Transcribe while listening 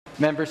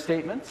Member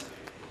Statements.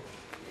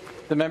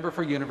 The member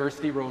for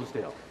University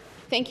Rosedale.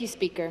 Thank you,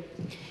 Speaker.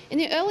 In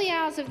the early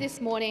hours of this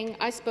morning,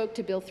 I spoke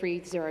to Bill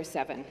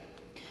 307.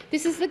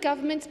 This is the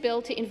government's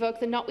bill to invoke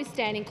the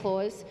notwithstanding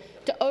clause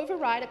to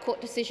override a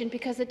court decision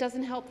because it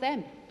doesn't help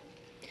them.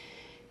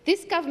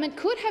 This government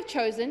could have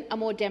chosen a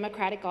more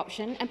democratic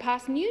option and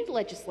passed new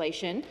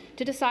legislation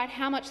to decide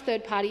how much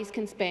third parties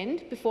can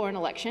spend before an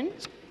election,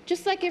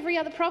 just like every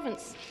other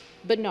province.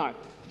 But no.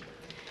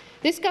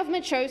 This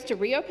government chose to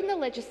reopen the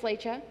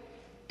legislature,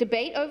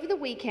 debate over the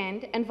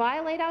weekend and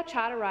violate our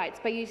charter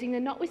rights by using the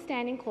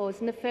notwithstanding clause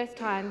in the first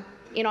time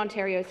in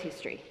Ontario's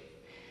history.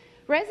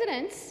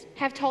 Residents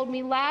have told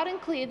me loud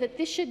and clear that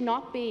this should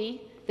not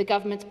be the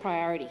government's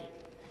priority.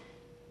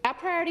 Our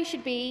priority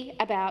should be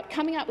about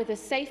coming up with a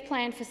safe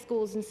plan for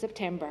schools in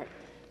September,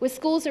 where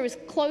schools are as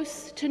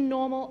close to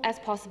normal as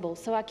possible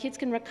so our kids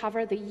can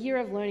recover the year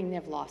of learning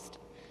they've lost.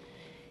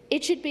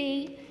 It should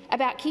be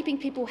about keeping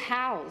people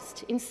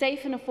housed in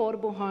safe and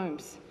affordable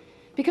homes,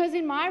 because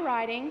in my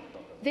riding,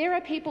 there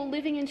are people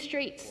living in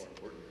streets,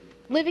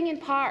 living in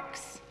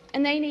parks,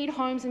 and they need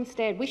homes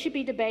instead. We should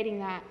be debating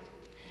that.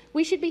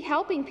 We should be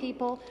helping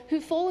people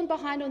who've fallen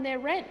behind on their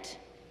rent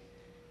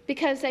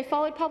because they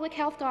followed public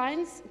health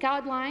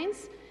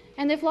guidelines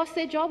and they've lost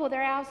their job or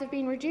their hours have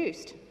been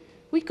reduced.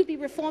 We could be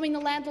reforming the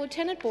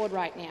Landlord-Tenant Board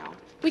right now.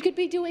 We could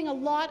be doing a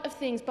lot of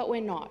things, but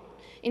we're not.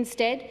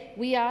 Instead,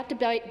 we are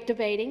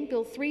debating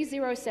Bill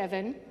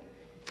 307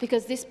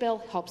 because this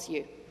bill helps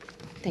you.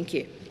 Thank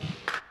you.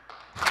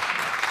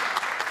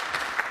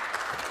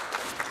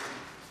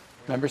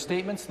 Member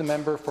Statements. The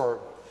member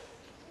for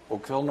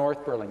Oakville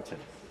North Burlington.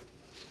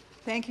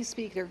 Thank you,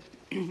 Speaker.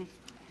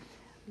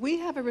 We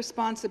have a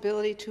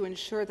responsibility to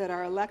ensure that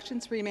our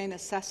elections remain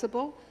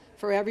accessible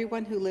for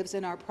everyone who lives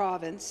in our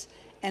province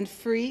and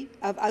free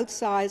of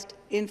outsized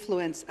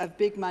influence of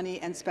big money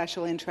and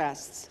special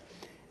interests.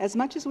 As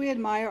much as we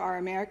admire our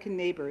American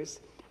neighbours,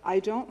 I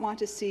don't want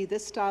to see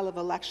this style of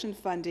election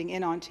funding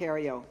in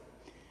Ontario.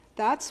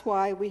 That's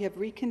why we have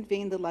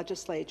reconvened the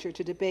legislature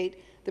to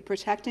debate the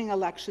Protecting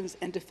Elections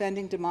and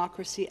Defending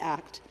Democracy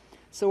Act,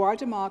 so our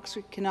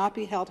democracy cannot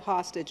be held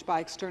hostage by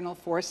external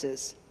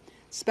forces,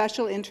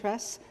 special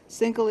interests,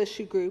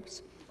 single-issue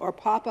groups, or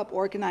pop-up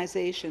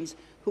organizations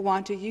who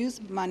want to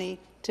use money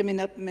to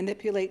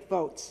manipulate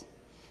votes.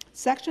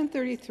 Section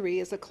 33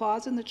 is a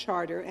clause in the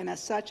Charter and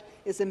as such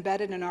is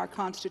embedded in our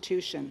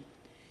Constitution.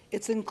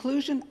 Its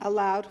inclusion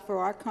allowed for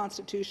our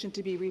Constitution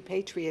to be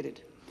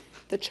repatriated.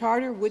 The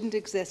Charter wouldn't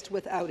exist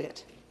without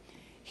it.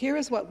 Here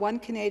is what one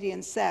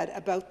Canadian said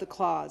about the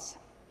clause.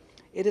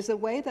 It is a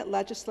way that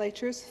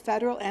legislatures,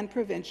 federal and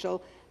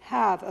provincial,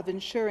 have of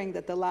ensuring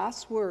that the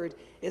last word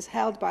is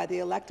held by the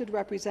elected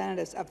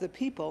representatives of the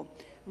people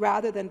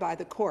rather than by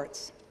the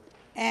courts.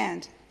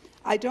 And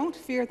I don't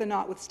fear the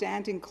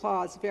notwithstanding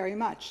clause very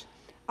much.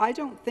 I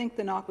don't think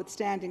the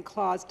notwithstanding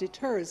clause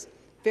deters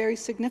very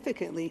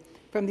significantly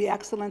from the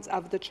excellence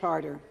of the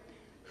Charter.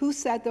 Who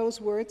said those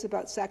words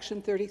about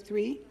Section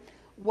 33?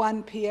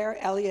 One Pierre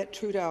Elliott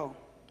Trudeau.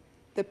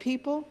 The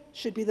people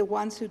should be the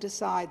ones who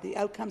decide the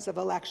outcomes of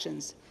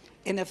elections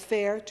in a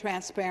fair,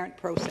 transparent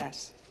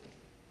process.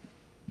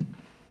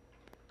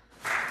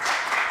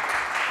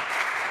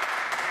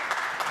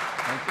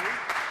 Thank you.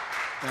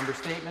 Member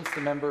Statements.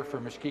 The member for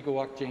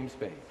Mushkegowuk, James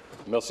Bay.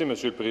 Merci,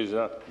 Monsieur le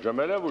Président. Je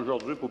me lève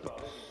aujourd'hui pour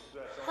parler.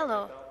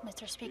 Hello,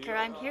 Mr. Speaker.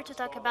 I'm here to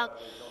talk about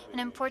an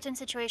important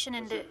situation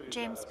in the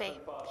James Bay.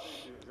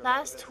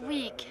 Last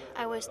week,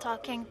 I was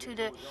talking to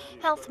the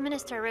health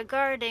minister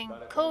regarding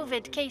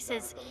COVID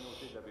cases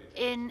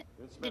in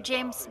the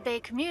James Bay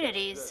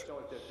communities.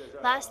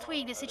 Last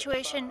week, the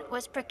situation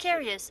was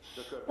precarious.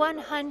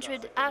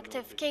 100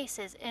 active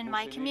cases in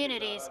my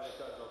communities.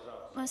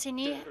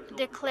 Monsignor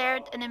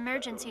declared an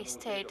emergency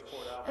state.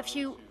 A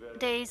few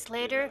days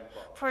later,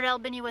 Fort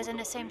Albany was in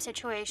the same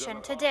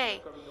situation.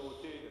 Today,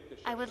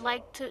 I would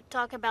like to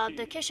talk about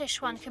the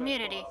Kishishwan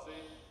community.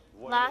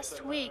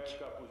 Last week,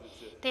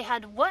 they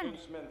had one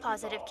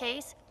positive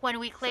case. 1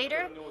 week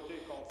later,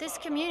 this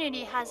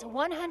community has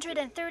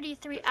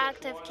 133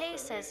 active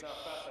cases.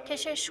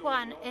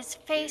 Kishishwan is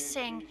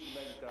facing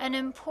an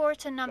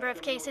important number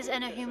of cases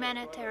and a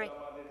humanitarian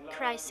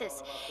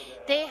crisis.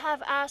 They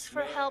have asked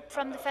for help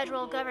from the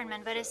federal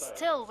government, but is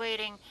still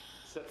waiting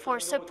for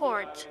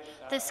support.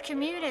 This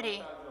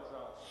community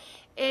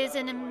is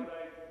in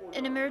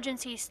an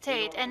emergency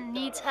state and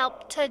needs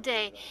help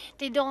today.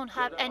 They don't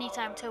have any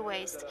time to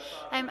waste.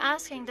 I'm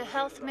asking the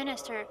health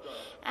minister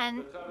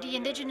and the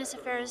Indigenous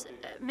Affairs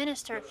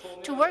minister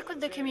to work with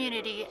the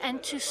community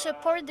and to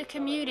support the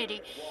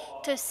community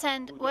to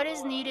send what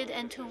is needed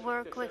and to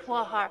work with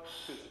Wahar.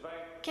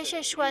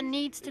 Kishishwan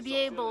needs to be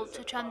able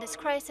to trump this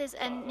crisis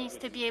and needs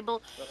to be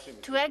able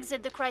to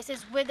exit the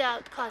crisis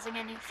without causing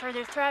any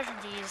further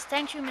tragedies.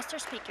 Thank you, Mr.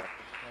 Speaker.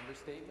 Member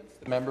Statements.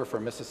 The member for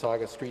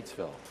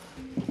Mississauga-Streetsville.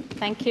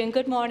 Thank you and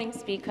good morning,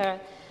 Speaker.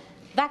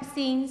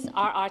 Vaccines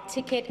are our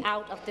ticket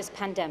out of this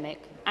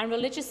pandemic, and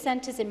religious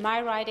centres in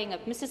my riding of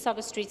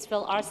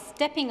Mississauga-Streetsville are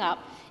stepping up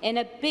in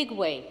a big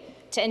way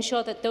to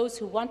ensure that those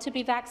who want to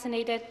be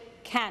vaccinated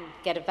can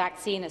get a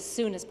vaccine as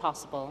soon as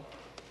possible.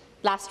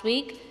 Last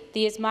week,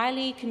 the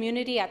Ismaili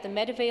community at the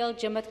Medivale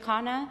Jamaat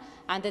Khana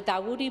and the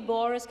Dawoodi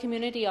Boras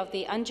community of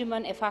the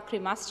Anjuman Ifakri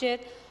Masjid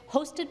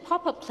hosted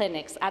pop-up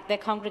clinics at their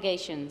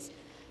congregations.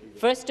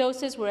 First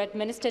doses were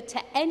administered to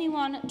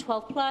anyone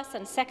 12+,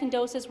 and second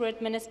doses were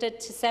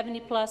administered to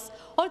 70+,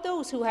 or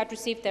those who had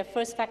received their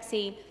first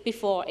vaccine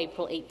before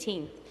April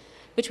 18th.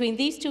 Between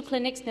these two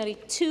clinics, nearly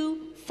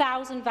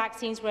 2,000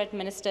 vaccines were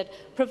administered,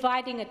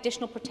 providing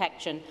additional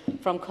protection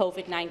from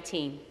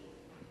COVID-19.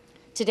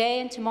 Today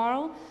and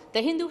tomorrow,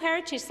 the Hindu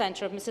Heritage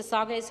Centre of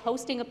Mississauga is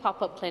hosting a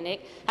pop-up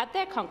clinic at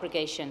their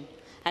congregation,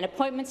 and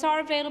appointments are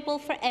available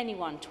for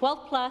anyone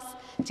 12+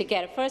 to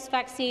get a first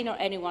vaccine, or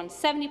anyone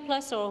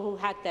 70+ or who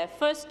had their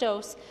first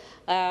dose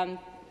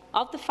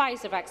of the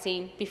Pfizer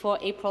vaccine before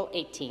April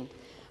 18th.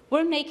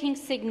 We're making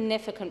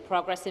significant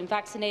progress in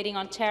vaccinating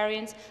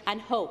Ontarians,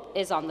 and hope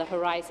is on the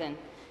horizon,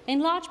 in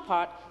large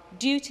part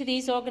due to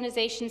these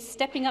organizations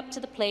stepping up to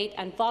the plate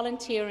and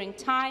volunteering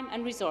time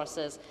and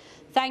resources.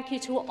 Thank you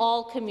to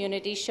all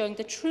communities showing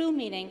the true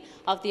meaning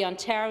of the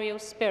Ontario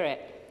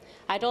spirit.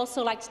 I'd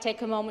also like to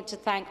take a moment to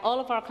thank all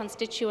of our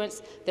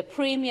constituents, the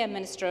Premier,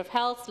 Minister of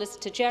Health,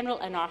 Solicitor General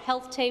and our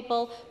Health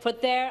Table for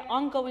their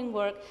ongoing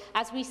work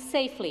as we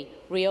safely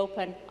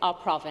reopen our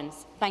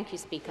province. Thank you,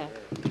 Speaker.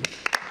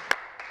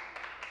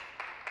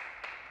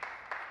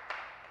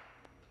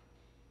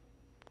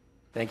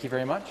 Thank you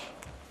very much.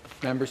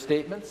 Member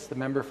statements. The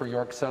member for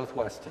York South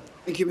Weston.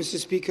 Thank you, Mr.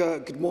 Speaker.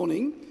 Good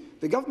morning.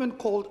 The government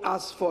called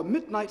us for a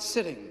midnight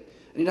sitting,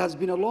 and it has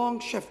been a long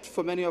shift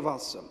for many of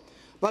us.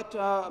 But,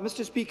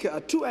 Mr. Speaker,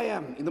 at 2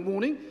 a.m. in the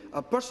morning,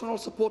 a personal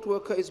support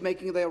worker is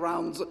making their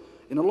rounds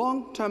in a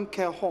long-term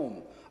care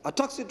home. A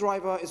taxi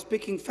driver is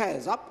picking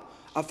fares up.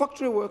 A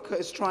factory worker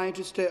is trying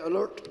to stay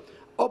alert,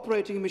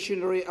 operating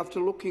machinery after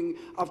looking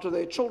after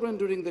their children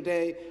during the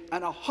day,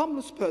 and a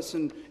homeless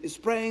person is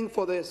praying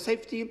for their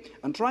safety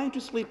and trying to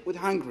sleep with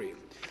hungry.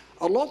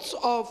 Lots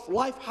of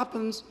life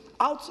happens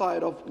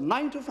outside of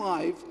 9 to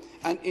 5,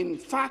 and in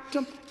fact,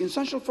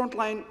 essential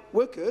frontline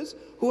workers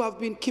who have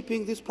been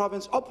keeping this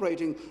province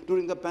operating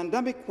during the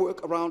pandemic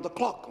work around the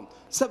clock,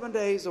 7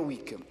 days a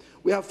week.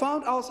 We have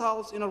found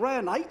ourselves in a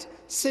rare night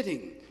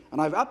sitting,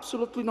 and I have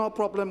absolutely no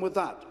problem with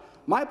that.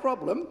 My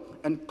problem,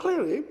 and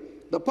clearly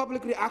the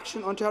public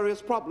reaction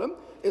Ontario's problem,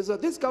 is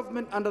that this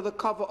government, under the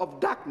cover of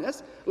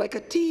darkness, like a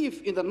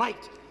thief in the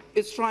night,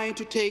 is trying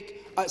to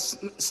take a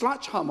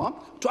sledgehammer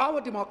to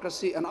our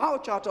democracy and our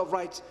Charter of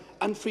Rights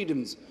and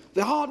Freedoms.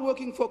 The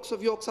hard-working folks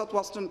of York South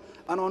Weston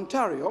and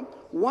Ontario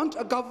want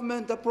a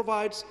government that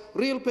provides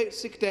real paid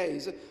sick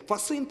days,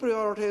 vaccine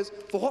priorities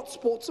for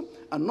hotspots,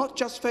 and not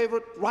just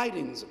favourite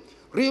ridings.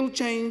 Real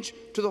change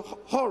to the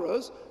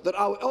horrors that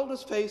our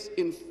elders face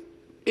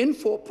in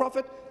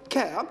for-profit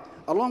care,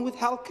 along with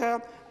health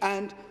care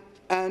and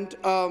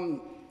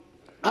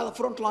other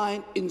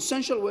frontline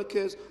essential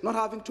workers not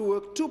having to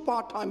work 2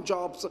 part-time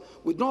jobs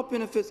with no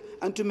benefits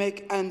and to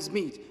make ends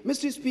meet.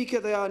 Mr. Speaker,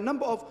 there are a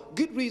number of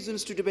good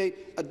reasons to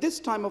debate at this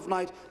time of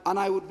night, and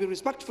I would be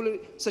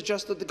respectfully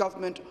suggest that the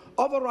government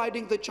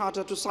overriding the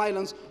Charter to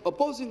silence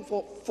opposing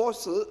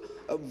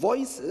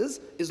voices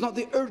is not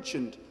the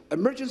urgent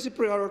emergency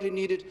priority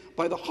needed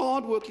by the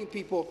hard-working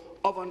people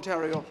of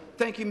Ontario.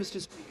 Thank you,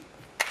 Mr. Speaker.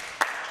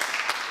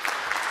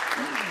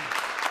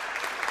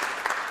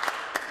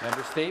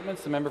 Member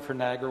statements. The member for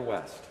Niagara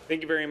West.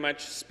 Thank you very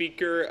much,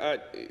 Speaker.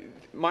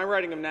 My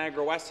riding of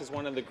Niagara West is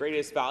one of the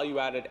greatest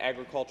value-added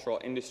agricultural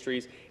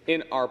industries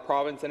in our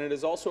province, and it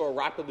is also a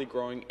rapidly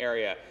growing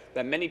area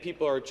that many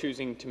people are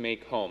choosing to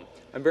make home.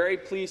 I'm very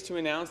pleased to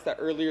announce that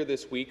earlier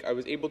this week I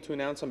was able to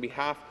announce on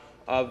behalf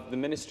of the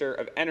Minister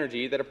of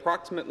Energy that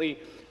approximately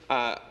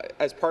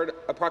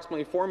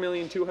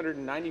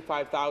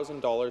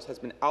 $4,295,000 has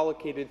been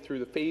allocated through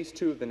the Phase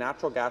 2 of the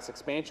Natural Gas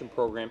Expansion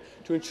Program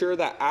to ensure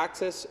that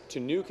access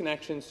to new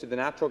connections to the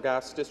natural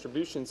gas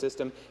distribution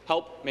system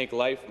help make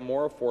life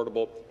more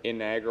affordable in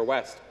Niagara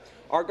West.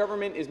 Our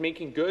government is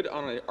making good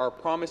on our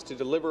promise to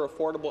deliver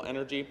affordable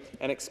energy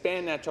and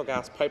expand natural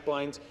gas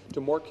pipelines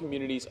to more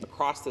communities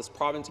across this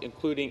province,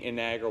 including in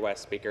Niagara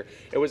West, Speaker.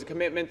 It was a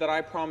commitment that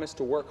I promised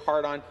to work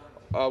hard on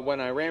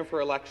when I ran for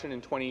election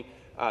in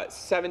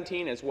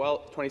 2016 as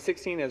well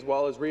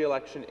as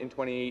re-election in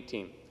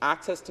 2018.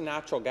 Access to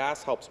natural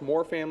gas helps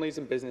more families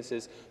and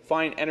businesses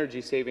find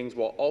energy savings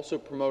while also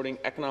promoting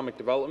economic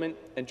development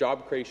and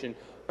job creation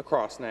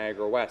across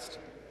Niagara West.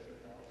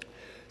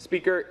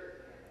 Speaker,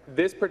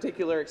 this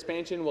particular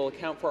expansion will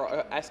account for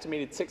an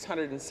estimated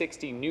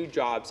 660 new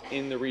jobs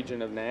in the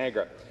region of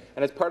Niagara.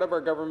 And as part of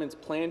our government's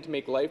plan to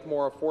make life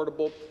more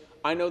affordable,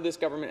 I know this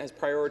government has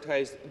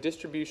prioritized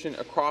distribution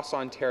across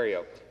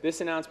Ontario.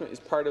 This announcement is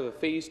part of a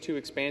Phase 2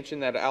 expansion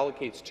that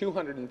allocates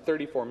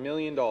 $234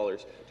 million to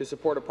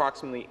support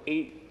approximately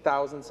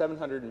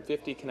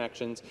 8,750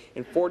 connections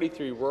in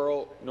 43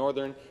 rural,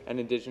 northern and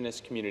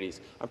Indigenous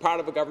communities. I'm proud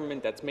of a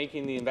government that's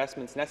making the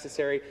investments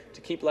necessary to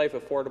keep life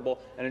affordable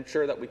and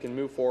ensure that we can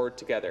move forward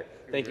together.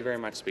 Thank you very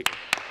much, Speaker.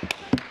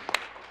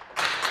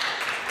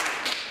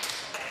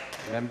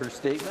 Member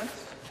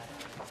statements.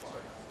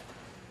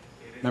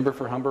 Member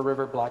for Humber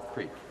River Black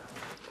Creek.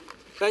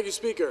 Thank you,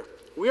 Speaker.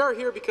 We are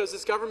here because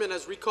this government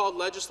has recalled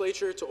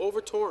legislature to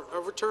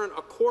overturn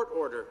a court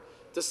order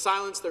to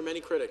silence their many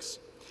critics.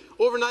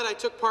 Overnight, I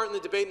took part in the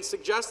debate and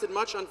suggested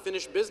much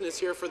unfinished business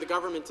here for the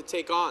government to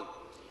take on.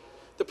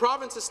 The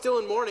province is still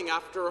in mourning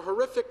after a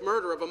horrific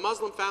murder of a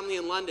Muslim family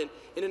in London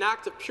in an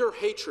act of pure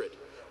hatred.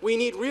 We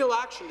need real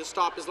action to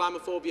stop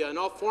Islamophobia and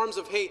all forms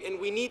of hate, and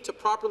we need to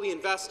properly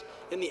invest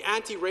in the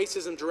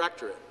Anti-Racism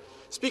Directorate.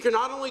 Speaker,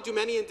 not only do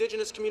many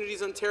Indigenous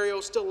communities in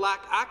Ontario still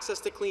lack access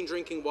to clean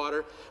drinking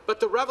water, but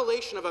the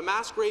revelation of a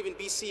mass grave in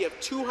BC of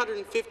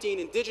 215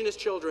 Indigenous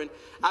children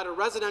at a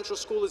residential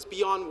school is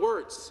beyond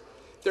words.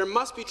 There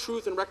must be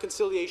truth and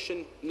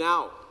reconciliation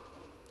now.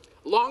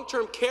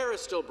 Long-term care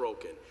is still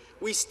broken.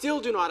 We still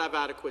do not have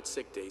adequate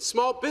sick days.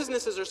 Small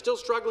businesses are still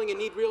struggling and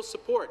need real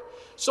support.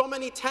 So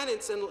many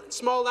tenants and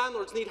small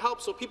landlords need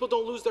help so people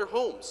don't lose their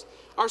homes.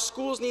 Our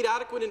schools need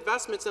adequate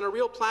investments and a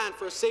real plan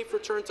for a safe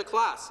return to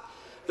class.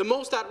 The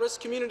most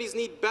at-risk communities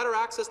need better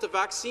access to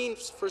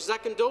vaccines for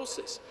second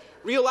doses.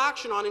 Real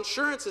action on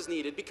insurance is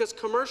needed because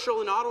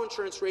commercial and auto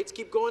insurance rates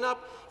keep going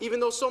up even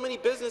though so many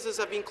businesses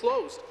have been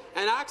closed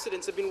and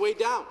accidents have been way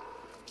down.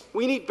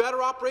 We need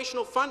better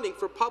operational funding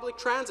for public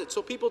transit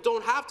so people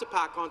don't have to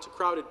pack onto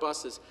crowded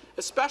buses,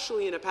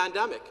 especially in a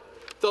pandemic.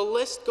 The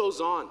list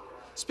goes on.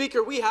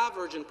 Speaker, we have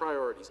urgent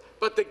priorities,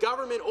 but the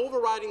government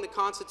overriding the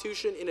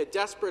Constitution in a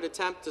desperate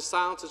attempt to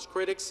silence its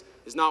critics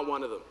is not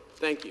one of them.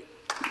 Thank you.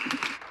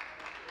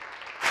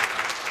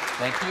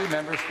 Thank you.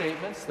 Member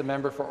statements. The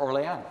member for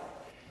Orléans.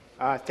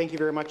 Thank you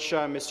very much,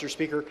 Mr.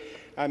 Speaker.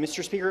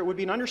 Mr. Speaker, it would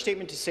be an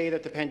understatement to say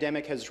that the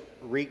pandemic has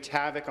wreaked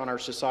havoc on our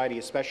society,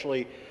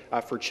 especially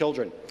for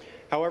children.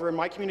 However, in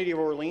my community of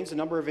Orleans, a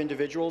number of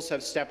individuals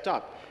have stepped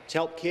up to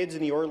help kids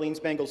in the Orleans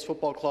Bengals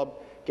Football Club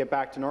get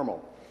back to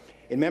normal.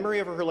 In memory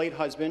of her late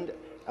husband,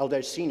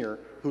 Eldej Sr.,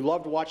 who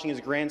loved watching his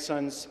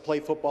grandsons play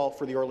football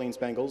for the Orleans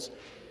Bengals,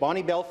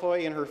 Bonnie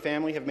Belfoy and her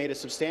family have made a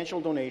substantial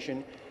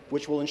donation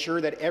which will ensure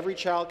that every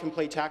child can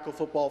play tackle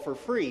football for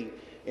free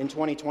in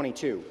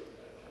 2022.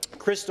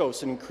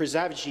 Christos and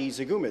Krizavici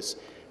Zagumis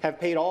have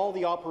paid all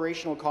the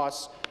operational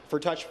costs for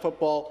touch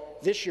football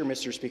this year,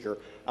 Mr. Speaker,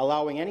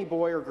 allowing any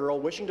boy or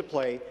girl wishing to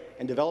play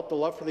and develop the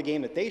love for the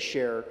game that they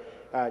share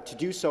to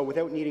do so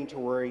without needing to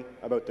worry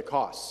about the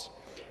costs.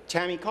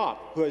 Tammy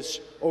Kopp, who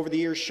has over the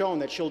years shown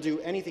that she'll do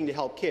anything to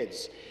help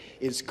kids,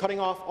 is cutting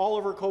off all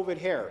of her COVID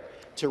hair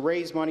to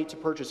raise money to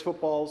purchase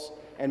footballs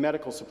and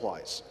medical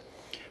supplies.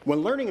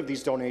 When learning of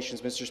these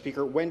donations, Mr.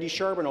 Speaker, Wendy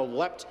Charbonneau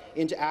leapt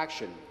into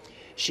action.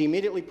 She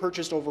immediately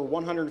purchased over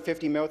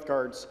 150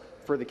 mouthguards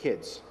for the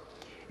kids.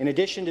 In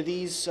addition to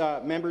these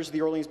members of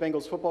the Orleans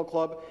Bengals Football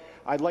Club,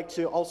 I'd like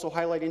to also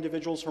highlight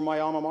individuals from my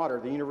alma mater,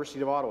 the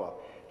University of Ottawa,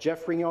 Jeff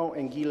Frignon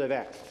and Guy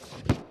Levesque.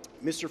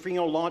 Mr.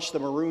 Frignon launched the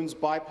Maroons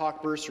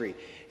BIPOC Bursary,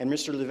 and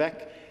Mr.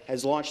 Levesque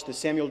has launched the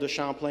Samuel de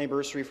Champlain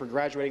Bursary for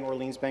graduating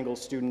Orleans Bengals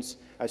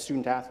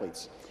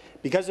student-athletes.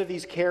 Because of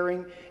these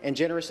caring and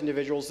generous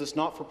individuals, this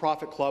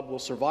not-for-profit club will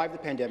survive the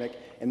pandemic,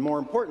 and more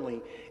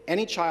importantly,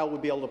 any child will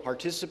be able to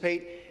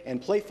participate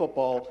and play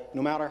football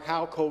no matter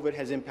how COVID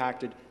has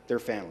impacted their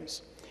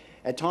families.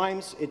 At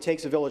times, it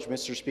takes a village,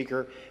 Mr.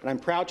 Speaker, and I'm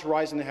proud to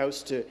rise in the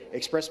House to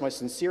express my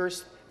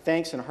sincerest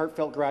thanks and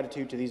heartfelt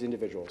gratitude to these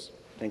individuals.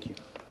 Thank you.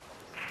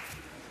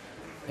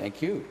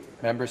 Thank you.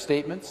 Member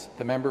statements.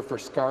 The member for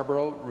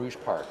Scarborough Rouge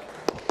Park.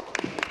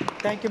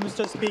 Thank you,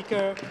 Mr.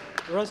 Speaker.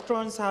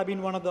 Restaurants have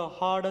been one of the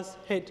hardest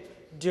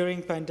hit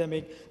during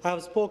pandemic. I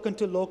have spoken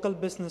to local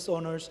business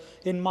owners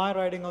in my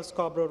riding of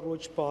Scarborough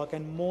Rouge Park,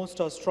 and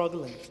most are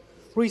struggling.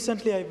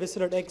 Recently, I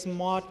visited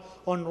X-Mart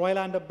on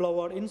Roylander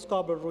Boulevard in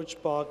Scarborough Rouge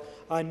Park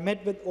and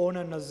met with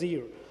owner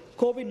Nazir.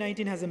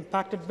 COVID-19 has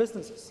impacted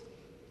businesses,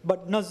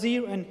 but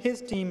Nazir and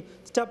his team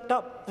stepped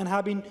up and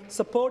have been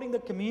supporting the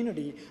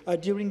community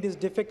during these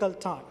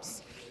difficult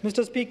times.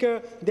 Mr.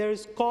 Speaker, there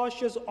is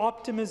cautious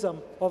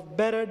optimism of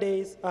better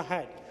days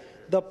ahead.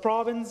 The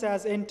province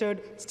has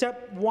entered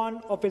step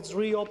 1 of its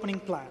reopening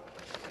plan.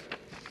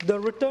 The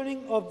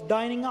returning of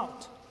dining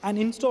out and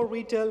in-store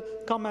retail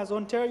come as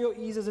Ontario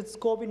eases its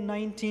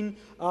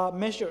COVID-19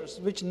 measures,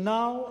 which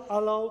now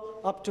allow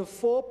up to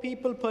 4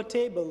 people per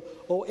table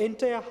or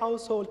entire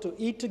household to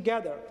eat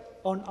together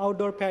on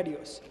outdoor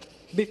patios.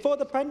 Before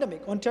the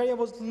pandemic, Ontario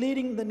was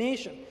leading the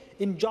nation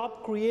in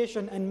job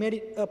creation and made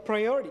it a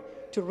priority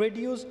to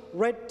reduce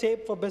red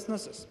tape for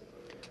businesses.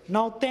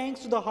 Now,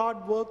 thanks to the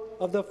hard work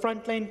of the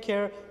frontline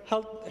care,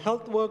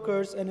 health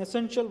workers and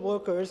essential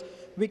workers,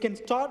 we can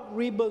start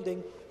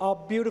rebuilding our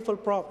beautiful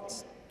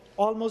province.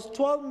 Almost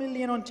 12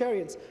 million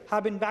Ontarians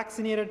have been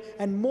vaccinated,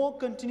 and more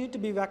continue to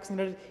be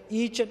vaccinated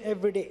each and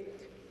every day.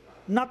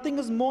 Nothing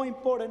is more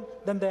important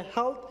than the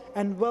health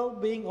and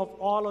well-being of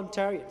all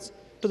Ontarians.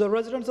 To the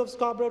residents of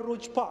Scarborough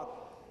Rouge Park,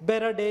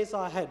 better days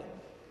are ahead.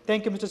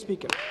 Thank you, Mr.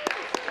 Speaker.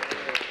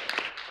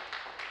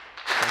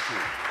 Thank you.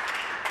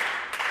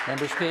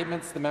 Member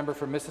statements. The member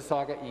for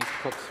Mississauga East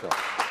Cooksville.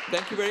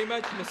 Thank you very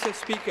much, Mr.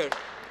 Speaker.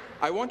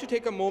 I want to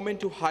take a moment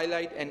to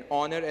highlight and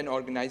honour an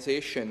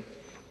organization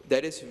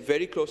that is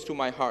very close to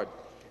my heart,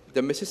 The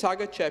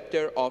Mississauga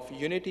chapter of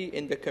Unity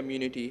in the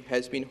Community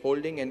has been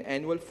holding an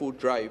annual food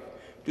drive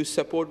to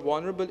support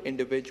vulnerable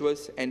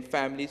individuals and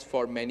families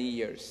for many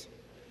years.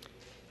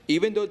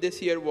 Even though this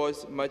year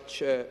was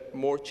much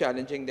more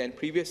challenging than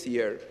previous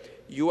year,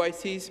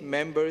 UIC's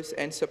members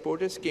and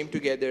supporters came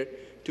together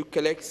to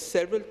collect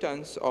several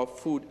tons of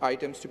food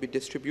items to be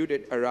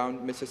distributed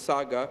around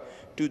Mississauga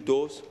to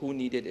those who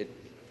needed it.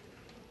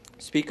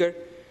 Speaker,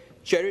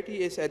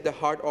 charity is at the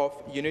heart of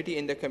Unity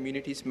in the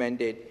Community's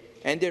mandate,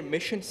 and their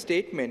mission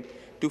statement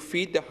to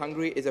feed the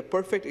hungry is a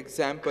perfect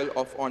example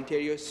of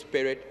Ontario's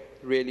spirit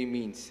really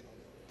means.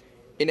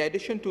 In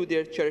addition to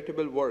their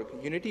charitable work,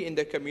 Unity in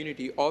the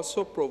Community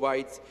also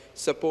provides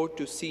support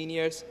to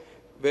seniors,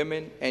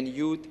 women, and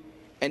youth,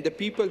 and the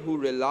people who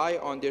rely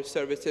on their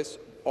services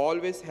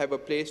always have a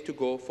place to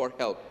go for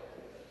help.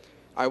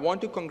 I want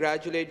to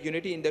congratulate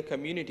Unity in the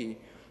Community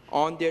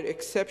on their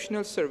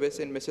exceptional service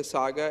in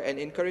Mississauga and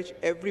encourage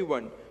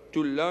everyone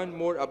to learn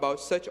more about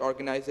such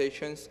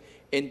organizations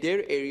in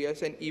their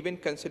areas and even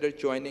consider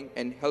joining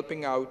and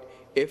helping out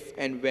if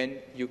and when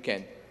you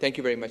can. Thank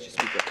you very much,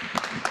 Speaker.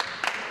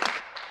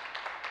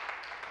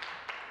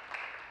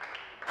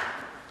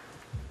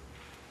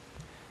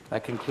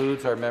 That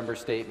concludes our member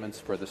statements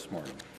for this morning.